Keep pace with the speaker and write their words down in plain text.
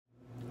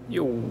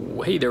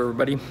Yo, hey there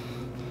everybody.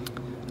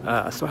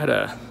 So I had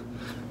a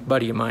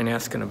buddy of mine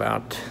asking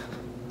about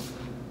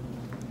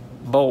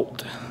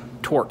bolt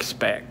torque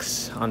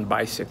specs on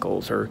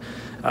bicycles, or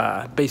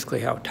basically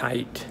how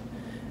tight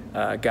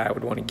a guy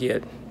would want to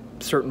get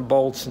certain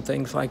bolts and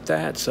things like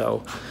that.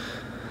 So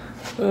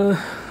I'm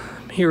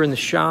here in the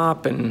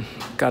shop and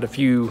got a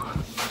few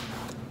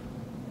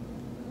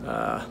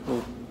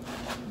little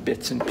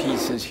bits and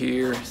pieces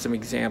here, some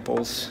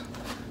examples.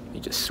 Let me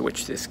just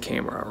switch this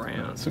camera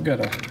around. So got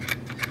a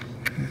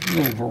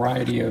little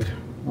variety of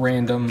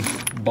random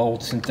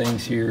bolts and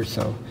things here.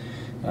 So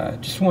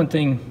just one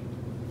thing,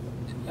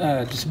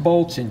 just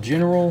bolts in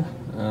general,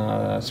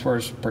 as far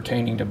as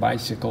pertaining to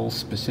bicycles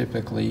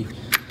specifically.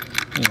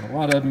 You know, a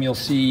lot of them you'll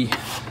see,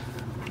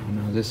 you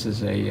know, this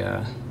is a,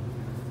 I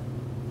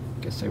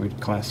guess I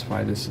would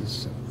classify this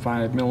as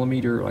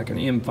 5mm, like an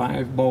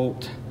M5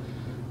 bolt.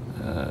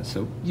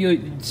 So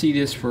you see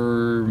this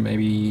for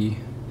maybe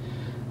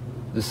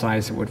the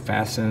size that would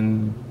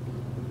fasten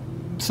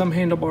some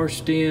handlebar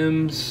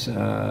stems,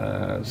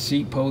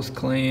 seat post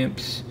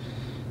clamps,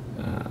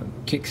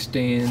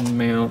 kickstand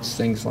mounts,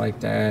 things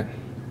like that.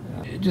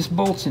 Just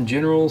bolts in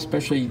general,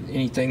 especially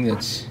anything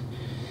that's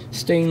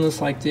stainless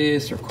like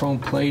this or chrome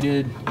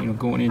plated, you know,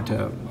 going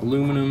into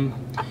aluminum.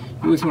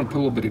 You always want to put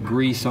a little bit of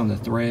grease on the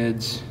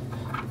threads.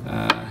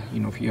 You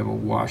know, if you have a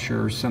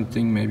washer or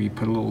something, maybe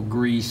put a little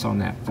grease on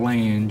that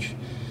flange,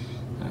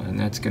 and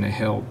that's going to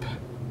help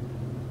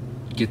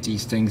get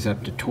these things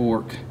up to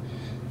torque.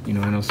 You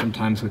know, I know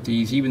sometimes with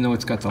these, even though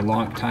it's got the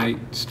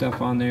Loctite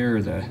stuff on there,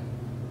 or the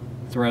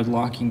thread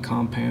locking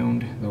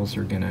compound, those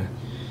are gonna,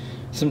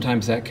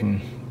 sometimes that can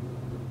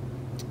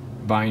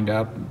bind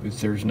up if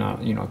there's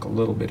not, you know, like a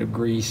little bit of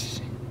grease.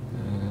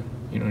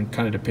 You know, it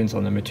kind of depends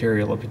on the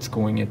material. If it's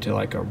going into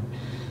like a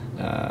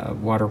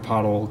water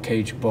bottle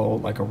cage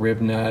bolt, like a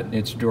rib nut, and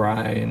it's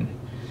dry, and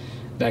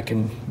that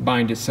can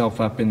bind itself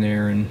up in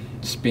there and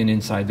spin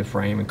inside the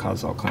frame and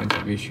cause all kinds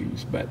of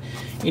issues. But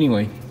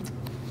anyway,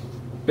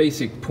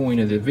 basic point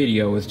of the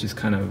video is just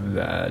kind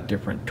of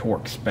different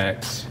torque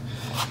specs.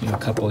 You know, a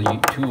couple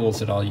of tools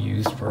that I'll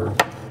use for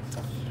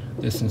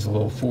this one's a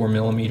little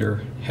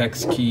 4mm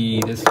hex key.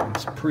 This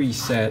one's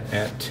preset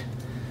at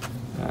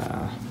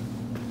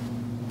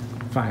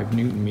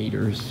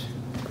 5Nm.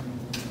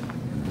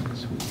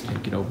 So we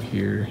take it over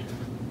here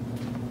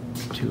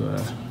to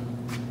a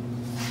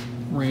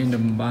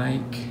random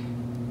bike,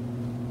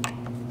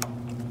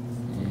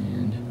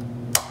 and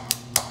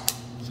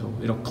so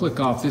it'll click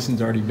off. This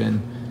one's already been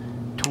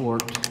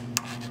torqued.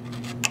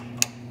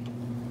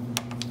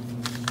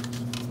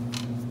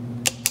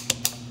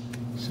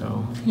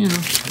 So, you know,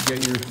 you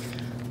got your,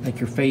 like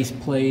your face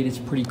plate, it's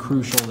pretty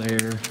crucial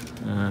there.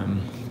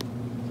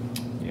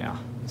 Yeah,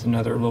 it's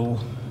another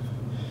little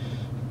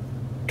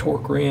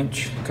torque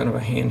wrench, kind of a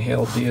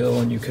handheld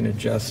deal, and you can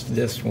adjust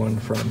this one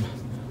from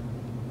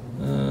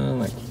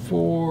like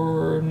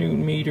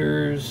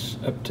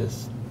 4Nm up to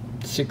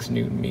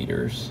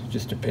 6Nm,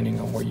 just depending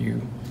on where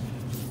you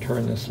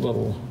turn this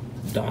little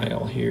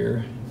dial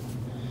here.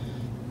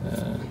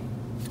 So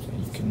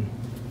you can,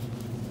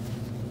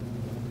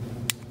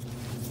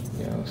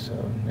 you know, so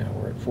now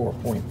we're at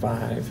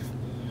 4.5.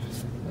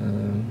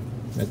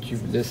 But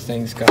this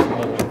thing's got a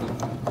little,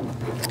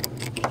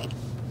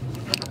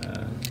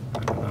 I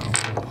don't know,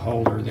 little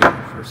holder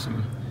there for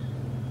some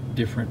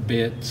different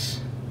bits.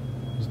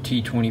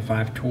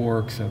 T25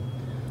 torque, so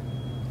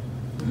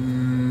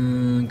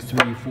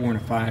 3, 4, and a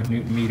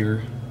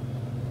 5Nm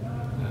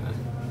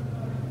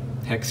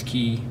hex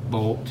key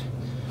bolt.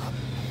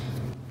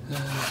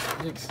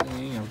 Next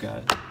thing, I've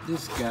got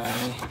this guy.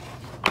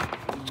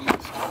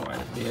 It's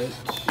quite a bit.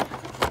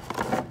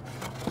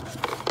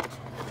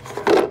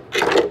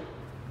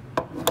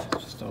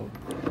 It's just a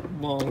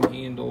long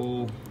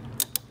handle,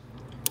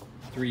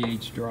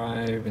 3/8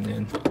 drive, and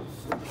then,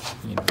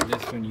 you know,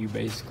 this one you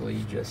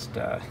basically just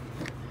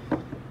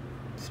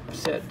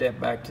set that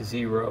back to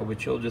 0,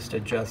 but you'll just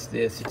adjust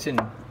this. It's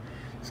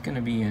going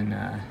to be in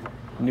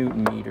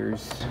Newton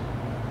meters.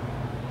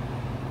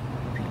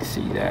 If you can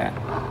see that,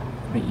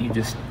 but you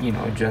just, you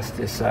know, adjust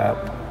this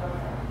up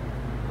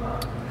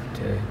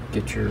to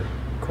get your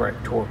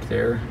correct torque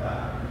there.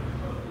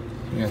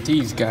 You got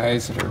these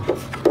guys that are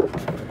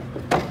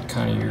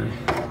kind of your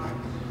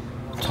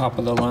top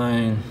of the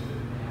line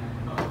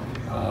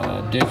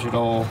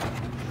digital.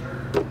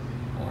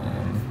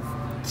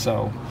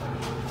 So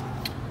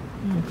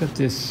I've got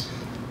this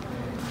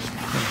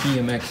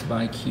BMX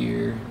bike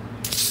here,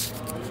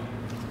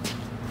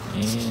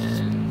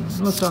 and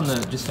looked on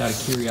the, just out of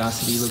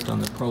curiosity, looked on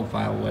the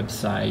profile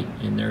website,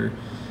 and they're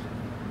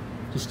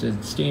just a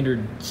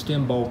standard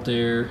stem bolt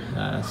there,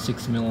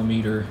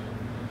 6mm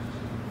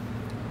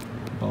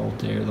bolt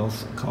there.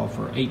 Those call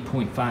for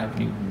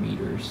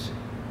 8.5Nm.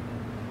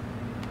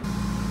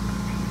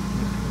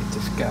 Get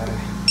this guy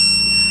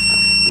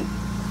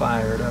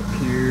fired up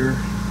here.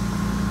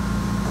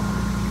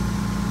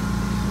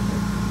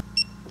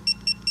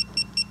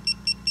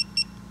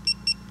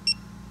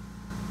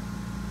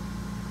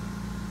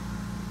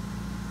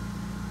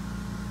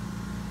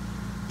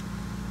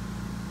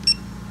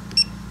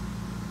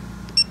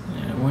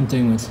 one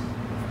thing with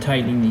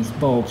tightening these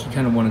bolts, you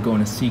kind of want to go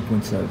in a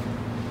sequence of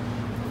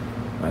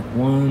like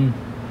 1,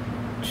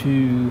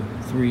 2,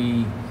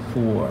 3,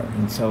 4,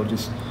 and so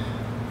just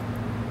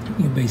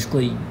you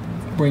basically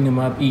bring them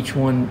up each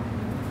one,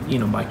 you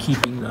know, by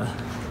keeping the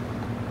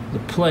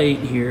plate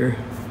here,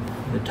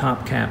 the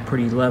top cap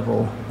pretty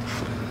level.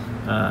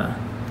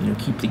 You know,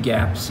 keep the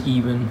gaps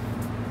even,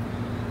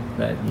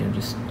 but you know,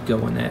 just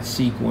go in that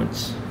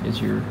sequence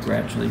as you're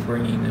gradually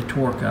bringing the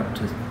torque up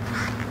to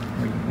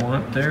where you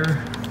want there.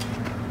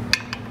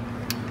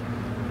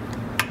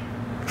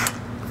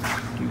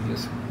 Do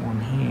this with one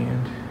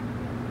hand.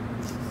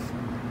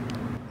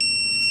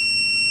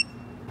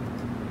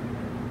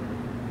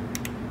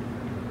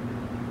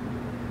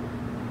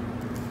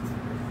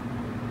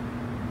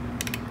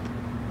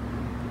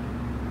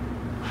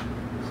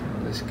 So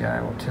this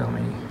guy will tell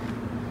me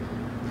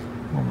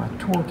where my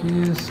torque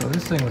is. So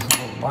this thing was a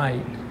little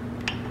light.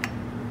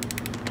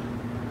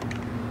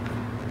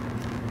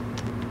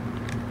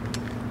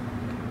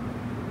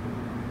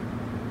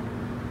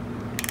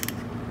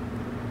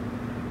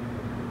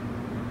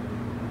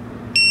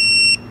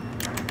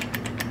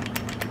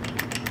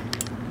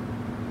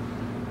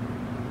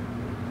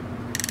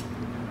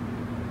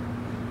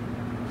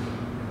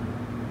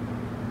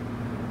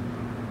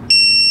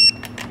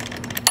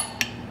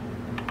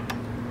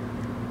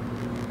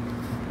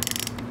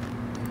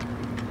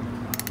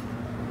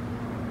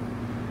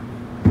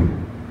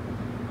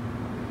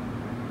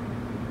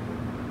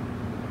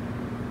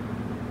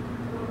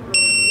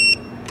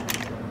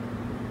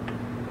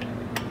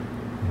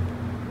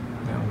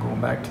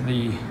 Back to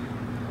the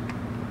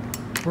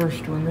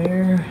first one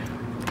there.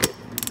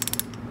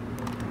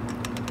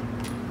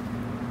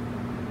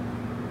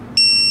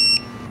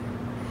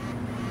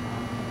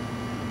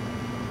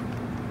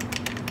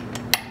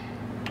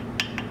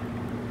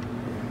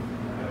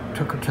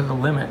 Took her to the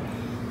limit.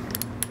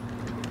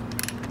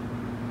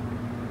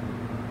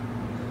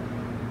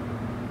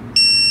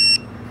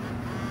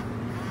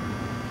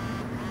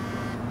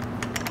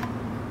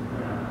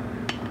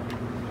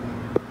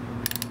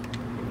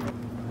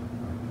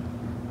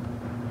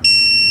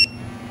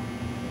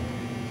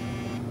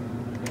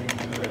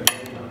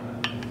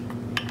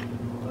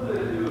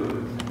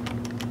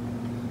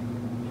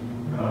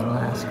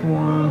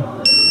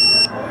 One.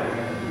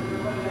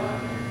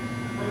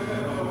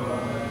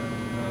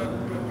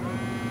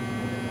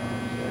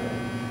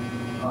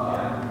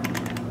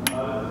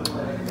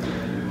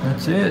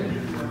 That's it.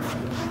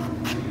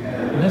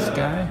 And this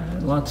guy,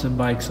 lots of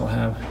bikes will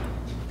have,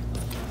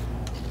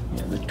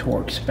 you know, the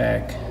torque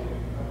spec,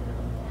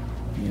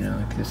 you know,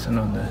 like this one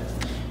on the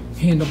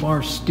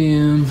handlebar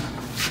stem.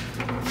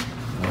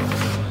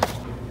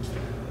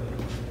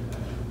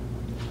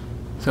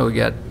 So we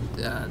got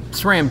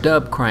SRAM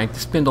dub crank. The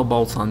spindle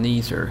bolts on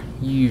these are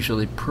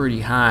usually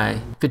pretty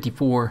high,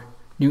 54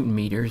 Newton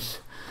meters.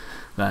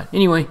 But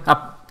anyway,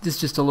 this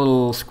is just a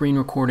little screen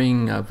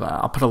recording of,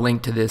 I'll put a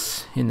link to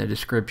this in the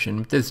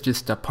description. This is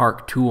just a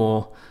Park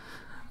tool,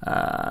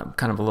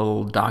 kind of a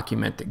little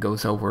document that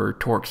goes over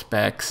torque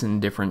specs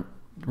and different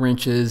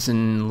wrenches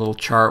and a little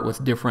chart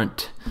with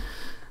different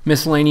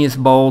miscellaneous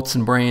bolts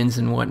and brands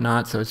and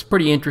whatnot. So it's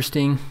pretty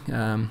interesting,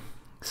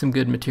 some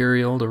good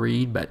material to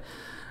read. But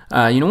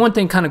you know, one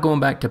thing, kind of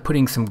going back to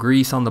putting some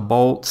grease on the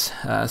bolts,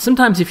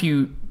 sometimes if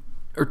you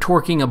are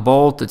torquing a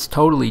bolt that's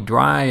totally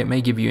dry, it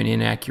may give you an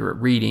inaccurate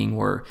reading,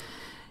 where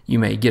you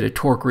may get a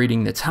torque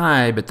reading that's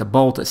high, but the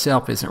bolt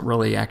itself isn't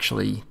really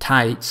actually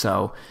tight.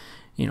 So,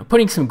 you know,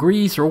 putting some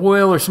grease or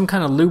oil or some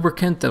kind of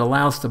lubricant that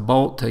allows the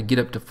bolt to get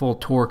up to full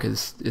torque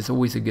is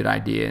always a good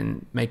idea,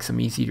 and makes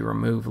them easy to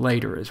remove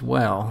later as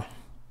well.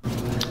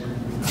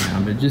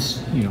 But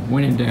just, you know,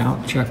 when in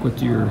doubt, check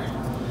with your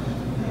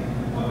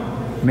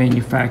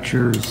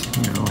manufacturers.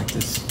 You know, like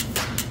this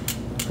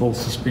full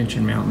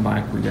suspension mountain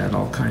bike, we got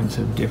all kinds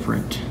of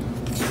different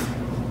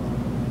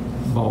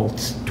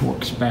bolts,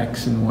 torque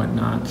specs and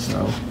whatnot.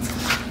 So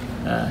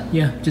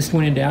yeah, just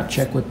when in doubt,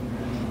 check with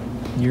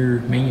your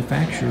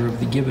manufacturer of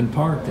the given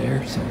part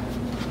there. So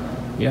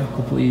yeah,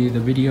 hopefully the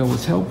video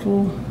was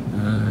helpful,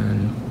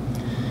 and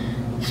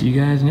see you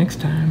guys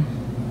next time.